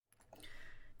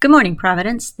Good morning,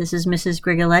 Providence. This is Mrs.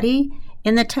 Grigoletti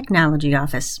in the technology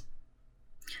office.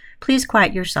 Please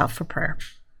quiet yourself for prayer.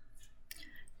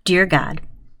 Dear God,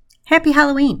 happy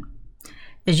Halloween.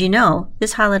 As you know,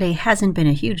 this holiday hasn't been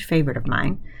a huge favorite of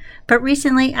mine, but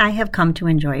recently I have come to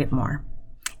enjoy it more.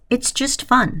 It's just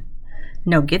fun.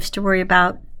 No gifts to worry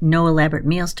about, no elaborate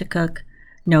meals to cook,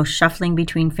 no shuffling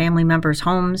between family members'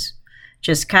 homes,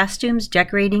 just costumes,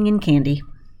 decorating, and candy.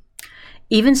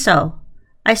 Even so,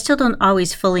 I still don't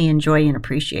always fully enjoy and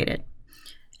appreciate it.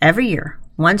 Every year,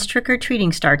 once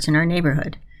trick-or-treating starts in our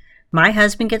neighborhood, my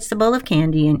husband gets the bowl of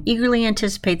candy and eagerly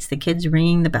anticipates the kids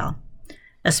ringing the bell,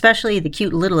 especially the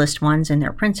cute littlest ones in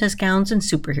their princess gowns and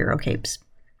superhero capes.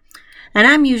 And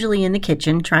I'm usually in the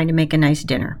kitchen trying to make a nice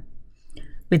dinner.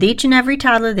 With each and every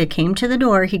toddler that came to the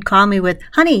door, he'd call me with,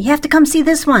 "Honey, you have to come see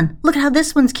this one. Look at how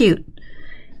this one's cute."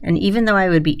 And even though I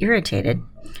would be irritated,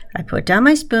 I put down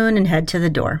my spoon and head to the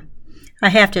door. I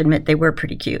have to admit they were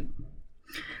pretty cute.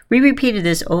 We repeated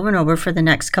this over and over for the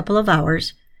next couple of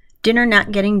hours, dinner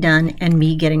not getting done and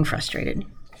me getting frustrated.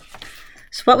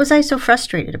 So what was I so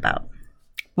frustrated about?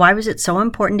 Why was it so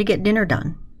important to get dinner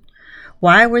done?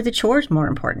 Why were the chores more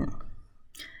important?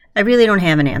 I really don't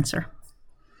have an answer.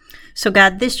 So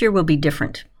God, this year will be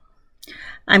different.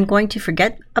 I'm going to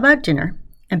forget about dinner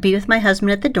and be with my husband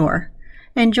at the door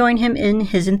and join him in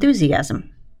his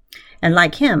enthusiasm. And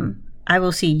like him, I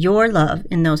will see your love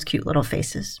in those cute little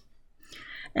faces.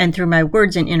 And through my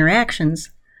words and interactions,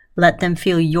 let them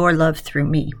feel your love through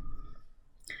me.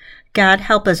 God,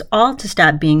 help us all to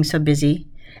stop being so busy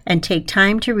and take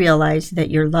time to realize that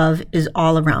your love is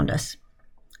all around us.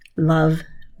 Love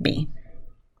me.